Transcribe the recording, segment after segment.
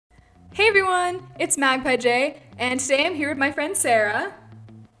Hey everyone, it's Magpie J, and today I'm here with my friend Sarah.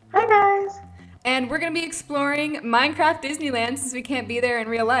 Hi guys! And we're gonna be exploring Minecraft Disneyland since we can't be there in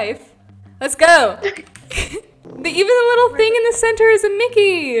real life. Let's go! Even the little thing in the center is a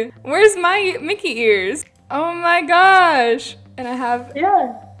Mickey! Where's my Mickey ears? Oh my gosh! And I have...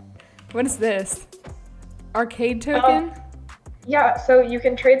 Yeah. What is this? Arcade token? Yeah, so you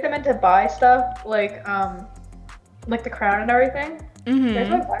can trade them in to buy stuff, like the crown and everything. Mm-hmm. There's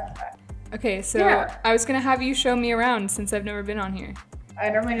my backpack. Okay, so Yeah. I was gonna have you show me around since I've never been on here. I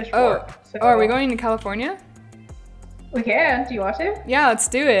normally just walk. So Oh, are we going to California? We can. Do you want to? Yeah, let's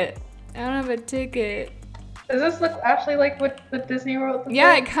do it. I don't have a ticket. Does this look actually like what the Disney World looks Yeah,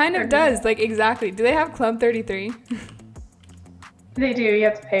 like? it kind of does. Like, exactly. Do they have Club 33? They do. You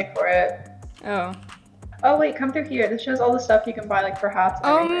have to pay for it. Oh. Oh wait, come through here. This shows all the stuff you can buy, like for hats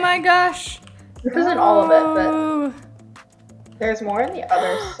and Oh everything. my gosh. This isn't all of it, Oh. but there's more on the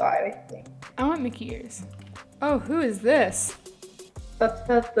other side, I think. I want Mickey ears. Oh, who is this? That's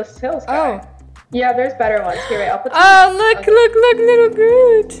the sales Oh. guy. Yeah, there's better ones. Here, wait, I'll put Oh, look, little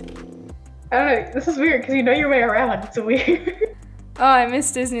Groot. I don't know, this is weird because you know your way around. It's weird. Oh, I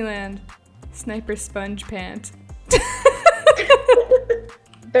miss Disneyland. Sniper sponge pant.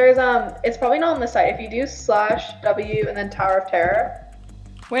 There's it's probably not on the site. If you do /W and then Tower of Terror,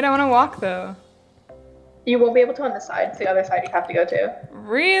 Wait, I want to walk though. you won't be able to on the side. It's the other side you have to go to.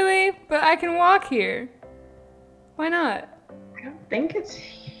 Really? But I can walk here. Why not? I don't think it's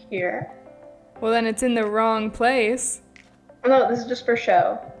here. Well, then it's in the wrong place. Oh no, this is just for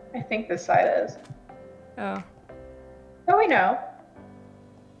show. I think this side is. Oh. Oh wait, no.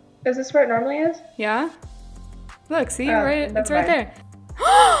 Is this where it normally is? Yeah? Look, see, Oh, right, never it's right mind. there.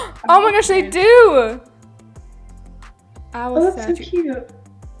 Oh my gosh, they do! Owl Oh, that's so statue. cute.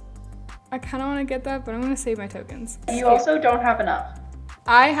 I kind of want to get that, but I'm going to save my tokens. You also don't have enough.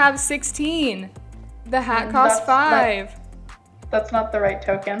 I have 16. The hat costs 5. That's not the right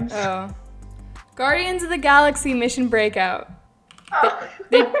tokens. Oh. Guardians of the Galaxy Mission Breakout. Oh.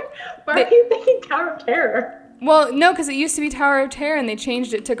 They- Why are you thinking Tower of Terror? Well, no, because it used to be Tower of Terror and they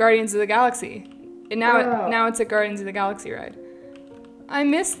changed it to Guardians of the Galaxy. And now, Oh. now it's a Guardians of the Galaxy ride. I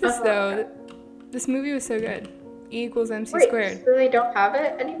missed this Oh, though. okay. This movie was so good. E equals MC Wait, squared. so they don't have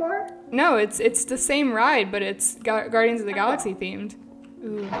it anymore? No, it's the same ride, but it's Guardians of the Galaxy themed.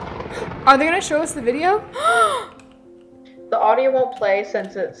 Ooh. Are they gonna show us the video? The audio won't play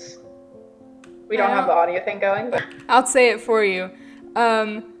since we don't have the audio thing going, but I'll say it for you.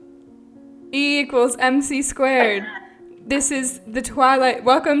 E equals MC squared. This is the Twilight.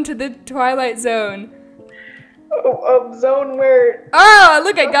 Welcome to the Twilight Zone. zone where Oh,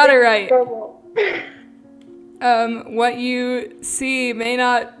 look, I got it right. trouble. What you see may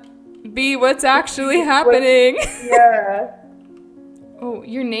not be what's actually happening. Yeah. Oh,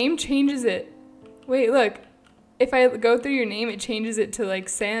 your name changes it. Wait, look. If I go through your name, it changes it to like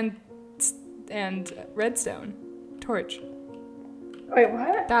sand and redstone. Torch. Wait,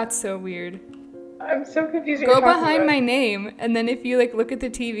 what? That's so weird. I'm so confused. Go behind my name, and then if you like look at the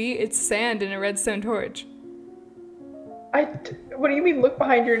TV, it's sand and a redstone torch. What do you mean look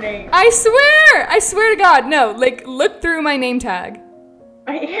behind your name? I swear to God, no, like look through my name tag.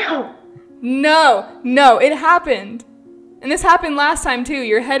 I am. No, it happened. And this happened last time too.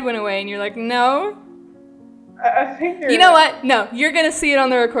 Your head went away and you're like, no. I think you're... You know what? No, you're gonna see it on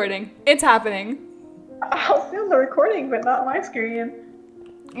the recording. It's happening. I'll see on the recording, but not my screen.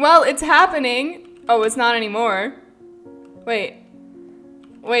 Well, it's happening. Oh, it's not anymore. Wait,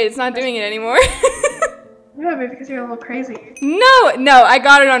 it's not doing it anymore. Yeah, maybe because you're a little crazy. No, I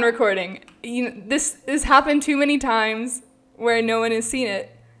got it on recording. You know, this happened too many times where no one has seen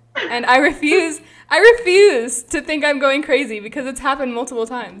it. And I refuse to think I'm going crazy because it's happened multiple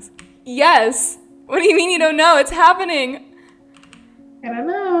times. Yes. What do you mean you don't know? It's happening. I don't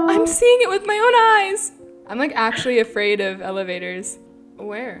know. I'm seeing it with my own eyes. I'm like actually afraid of elevators.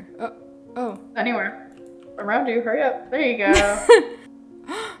 Where? Oh. Anywhere. Around you, hurry up. There you go.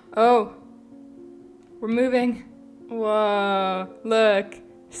 Oh. We're moving. Whoa. Look.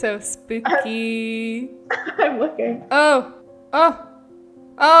 So spooky. I'm looking. Oh,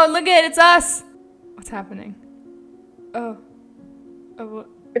 look at it, it's us. What's happening? Oh, what?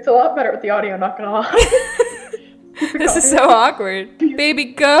 It's a lot better with the audio, not gonna lie. This is so awkward. Baby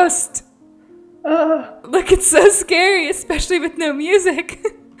ghost. Look, it's so scary, especially with no music.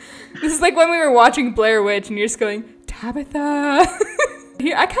 This is like when we were watching Blair Witch and you're just going, Tabitha.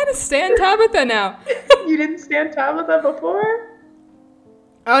 Here, I kind of stand Tabitha now. You didn't stand Tabitha before?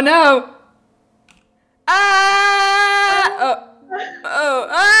 Oh no. Ah! Oh.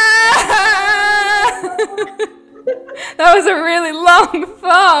 Ah! That was a really long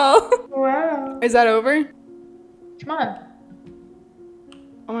fall. Wow. Is that over? Come on.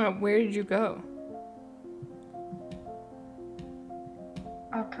 Oh my god, where did you go?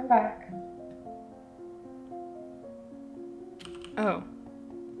 I'll come back. Oh.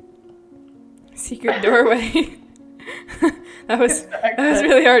 Secret doorway. that was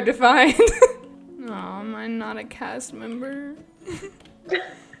really hard to find. Oh, am I not a cast member?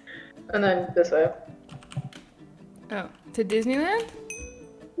 And then this way. Oh, to Disneyland?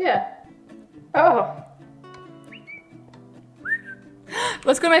 Yeah. Oh.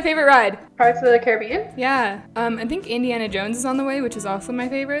 Let's go to my favorite ride. Pirates of the Caribbean? Yeah. I think Indiana Jones is on the way, which is also my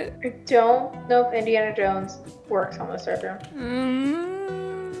favorite. I don't know if Indiana Jones works on the server.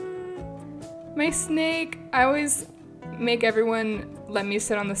 My snake. I always make everyone let me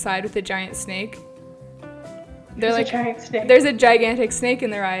sit on the side with a giant snake. They're like, a giant snake. There's a gigantic snake in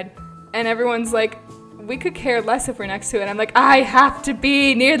the ride. And everyone's like, we could care less if we're next to it. I'm like, I have to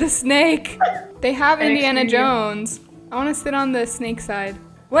be near the snake. They have Indiana Jones. I want to sit on the snake side.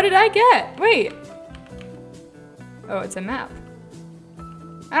 What did I get? Wait. Oh, it's a map.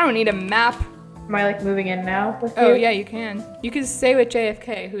 I don't need a map. Am I like moving in now with Oh, you? yeah, you can. You can stay with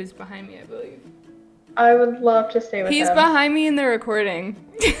JFK, who's behind me, I believe. I would love to stay with him. He's behind me in the recording.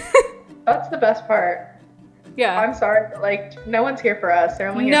 That's the best part. Yeah. I'm sorry, but like, no one's here for us. They're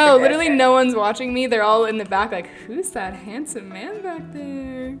only here No, for literally JFK. no one's watching me. They're all in the back like, who's that handsome man back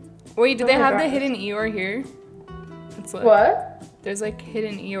there? Wait, do they have the hidden Eeyore here? Let's look. What? There's like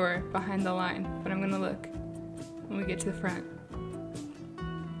hidden Eeyore behind the line, but I'm gonna look when we get to the front.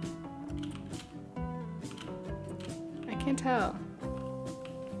 I can't tell.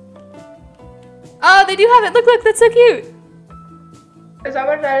 Oh, they do have it. Look, look, that's so cute. Is that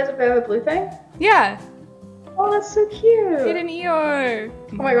what that is? If they have a blue thing? Yeah, Oh, that's so cute. hidden Eeyore.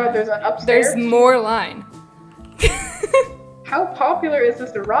 Oh my god, there's an upstairs. There's more line. How popular is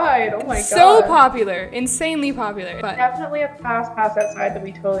this ride? Oh my god. So popular, insanely popular. But Definitely a pass outside that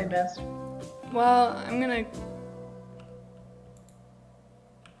we totally missed. well, I'm gonna.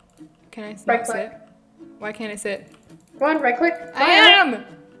 Can I Right not click. sit? Why can't I sit? Come on, right click. I am.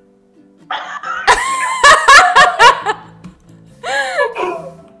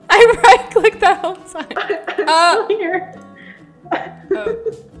 I right clicked that whole time. I'm still here. Oh.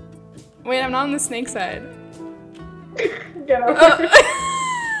 Wait, I'm not on the snake side. Go. Oh.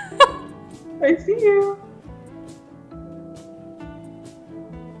 I see you.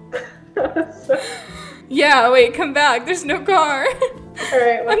 Yeah, wait, come back. There's no car.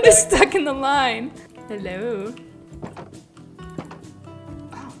 Alright, I'm just stuck in the line. Hello.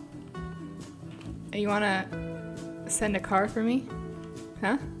 Oh. You wanna send a car for me?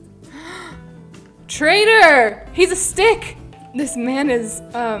 Huh? Traitor! He's a stick! This man is,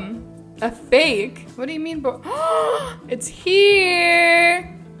 a fake. What do you mean, it's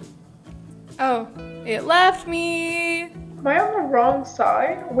here! Oh, it left me. Am I on the wrong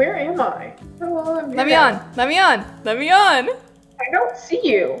side? Where am I? Oh, Let me on, let me on, let me on! I don't see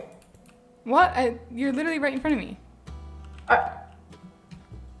you. What? You're literally right in front of me.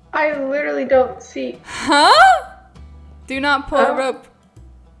 I literally don't see. Huh? Do not pull a Oh. rope.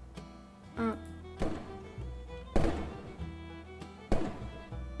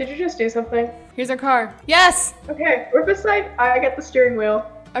 Did you just do something? Here's our car. Yes! Okay, we're beside. I get the steering wheel.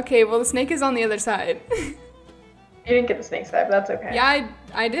 Okay, well the snake is on the other side. You didn't get the snake side, but that's okay. Yeah,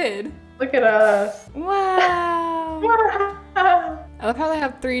 I did. Look at us. Wow. Yeah. I love how they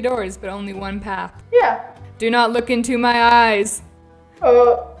have 3 doors, but only one path. Do not look into my eyes.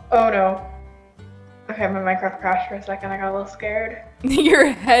 Oh no. Okay, my Minecraft crashed for a second. I got a little scared. Your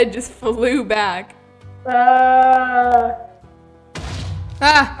head just flew back. Ah!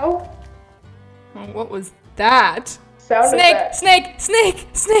 Oh. Oh, what was that? Sound Snake! effect. Snake! Snake!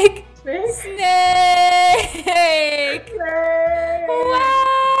 Snake! Snake. Snake! Snake.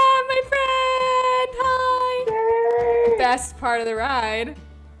 Wow, my friend! Hi! Snake. Best part of the ride.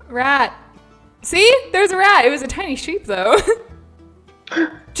 Rat. See? There's a rat. It was a tiny sheep, though.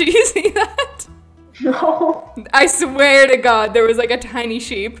 Did you see that? No. I swear to God, there was like a tiny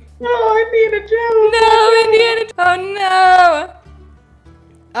sheep. No, Indiana Jones. No, Indiana. Oh no.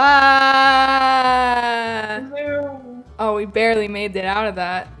 Ah. Zoom. Oh, we barely made it out of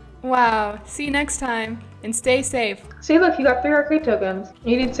that. Wow. See you next time, and stay safe. See, look, you got 3 arcade tokens.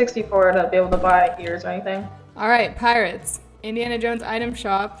 You need 64 to be able to buy ears or anything. All right, pirates. Indiana Jones item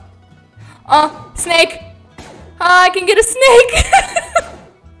shop. Oh, snake. Oh, I can get a snake.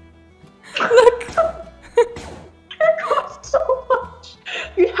 Look. It costs so much.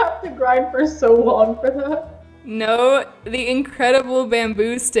 You have to grind for so long for that. No, the incredible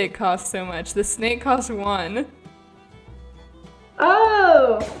bamboo stick costs so much. The snake costs 1.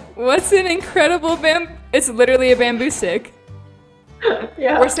 Oh! What's an incredible It's literally a bamboo stick.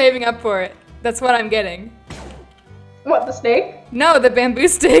 Yeah. We're saving up for it. That's what I'm getting. What, the snake? No, the bamboo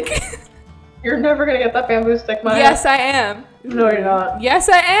stick. You're never gonna get that bamboo stick, Maya. Yes, I am. No, you're not. Yes,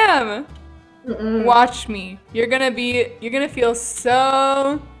 I am. Mm-mm. Watch me. You're gonna feel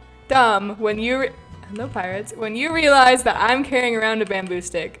so dumb when hello, pirates. When you realize that I'm carrying around a bamboo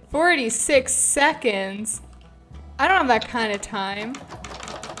stick. 46 seconds? I don't have that kind of time.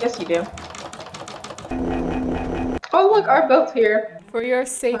 Yes, you do. Oh, look, our boat's here. For your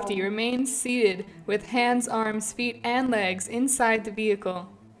safety, remain seated with hands, arms, feet, and legs inside the vehicle.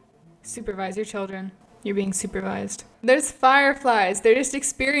 Supervise your children. You're being supervised. There's fireflies. They're just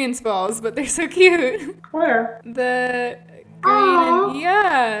experience balls, but they're so cute. Where? The green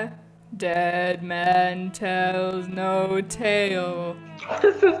yeah. Dead man tells no tale.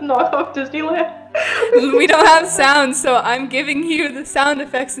 This is not off Disneyland. We don't have sounds, so I'm giving you the sound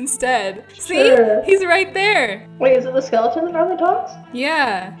effects instead. Sure. See? He's right there. Wait, is it the skeleton that normally talks?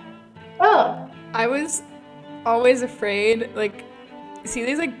 Yeah. Oh. I was always afraid, like, see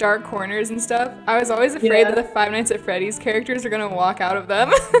these like dark corners and stuff? I was always afraid that the Five Nights at Freddy's characters are gonna walk out of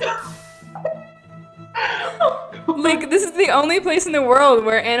them. Like, this is the only place in the world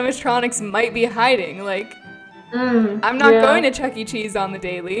where animatronics might be hiding. Like, I'm not going to Chuck E. Cheese on the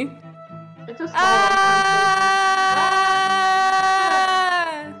daily. It's a small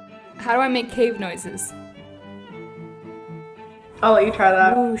How do I make cave noises? I'll let you try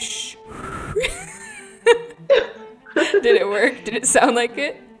that. Whoosh. Did it work? Did it sound like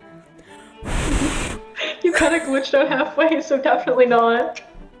it? You kind of glitched out halfway, so definitely not.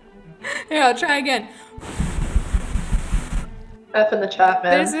 Yeah, I'll try again. F in the chat,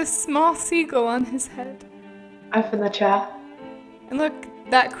 man. There's a small seagull on his head. F in the chat. And look,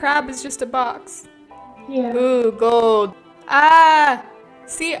 that crab is just a box. Yeah. Ooh, gold. Ah!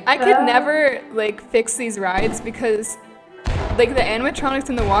 See, I could never, like, fix these rides because, like, the animatronics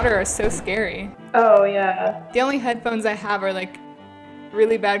in the water are so scary. Oh, yeah. The only headphones I have are, like,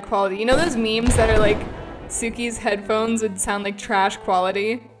 really bad quality. You know those memes that are, like, Suki's headphones would sound like trash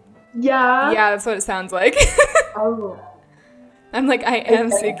quality? Yeah? Yeah, that's what it sounds like. Oh. I'm like, I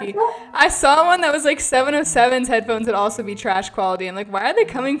am Suki. I saw one that was like 707's headphones would also be trash quality. I'm like, why are they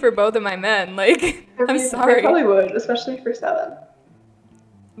coming for both of my men? Like, I'm sorry. They probably would, especially for 7.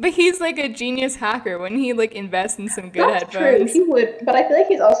 But he's like a genius hacker. Wouldn't he like invest in some good That's headphones? true, he would, but I feel like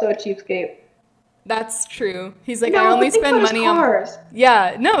he's also a cheapskate. That's true. He's like, No, I only think spend about his money on cars.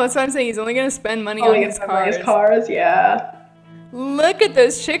 Yeah, no, that's what I'm saying. He's only gonna spend money on his cars. His cars, yeah. Look at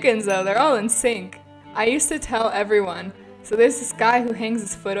those chickens though, they're all in sync. I used to tell everyone. So there's this guy who hangs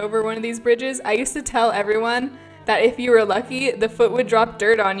his foot over one of these bridges. I used to tell everyone that if you were lucky, the foot would drop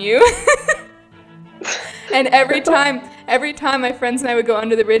dirt on you. And every time my friends and I would go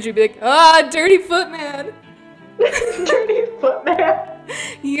under the bridge, we'd be like, ah, dirty foot man. Dirty foot man.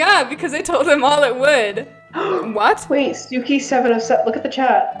 Yeah, because I told them all it would. What? Wait, Suki707, look at the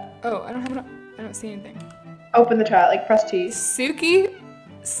chat. Oh, I don't see anything. Open the chat, like press T.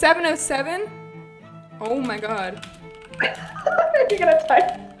 Suki707? Oh my god. You're gonna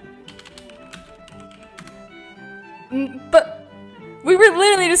type. But we were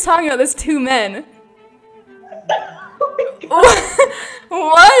literally just talking about this 2 men.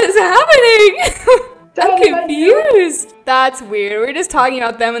 What is happening? I'm confused. That's weird. We're just talking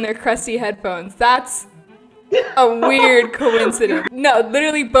about them and their crusty headphones. That's a weird coincidence. No,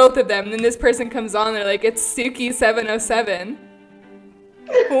 literally both of them. And then this person comes on, they're like, it's Suki707.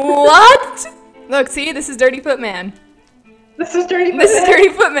 What? Look, see, this is Dirty Foot Man. This is Dirty Foot This Man. is Dirty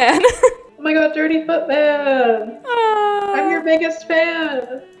Foot Man. Oh my god, Dirty Foot Man. I'm your biggest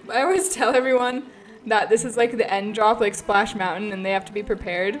fan. I always tell everyone that this is like the end drop, like Splash Mountain, and they have to be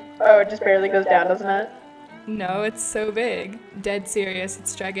prepared. Oh, it just barely goes down, doesn't it? No, it's so big. Dead serious.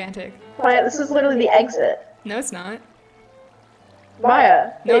 It's gigantic. Maya, this is literally the exit. No, it's not.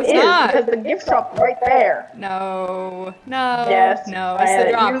 Maya, No, it's it is, not. because the gift shop's right there. No. No. Yes. No, Maya, it's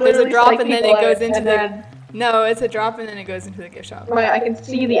the drop. you There's a literally drop psych and then people it goes out, into and the... then- No, it's a drop and then it goes into the gift shop. Maya, I can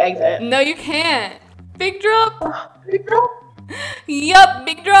see the exit. No, you can't. Big drop. Big drop. Yup,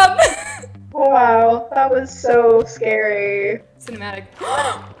 big drop. Wow, that was so scary. Cinematic.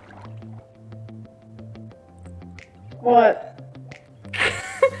 What?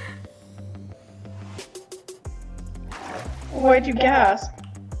 Why'd you gasp?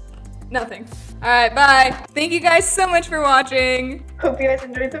 Nothing. Alright, bye. Thank you guys so much for watching. Hope you guys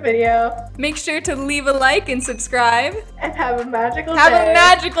enjoyed the video. Make sure to leave a like and subscribe. And have a magical day. Have a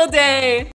magical day.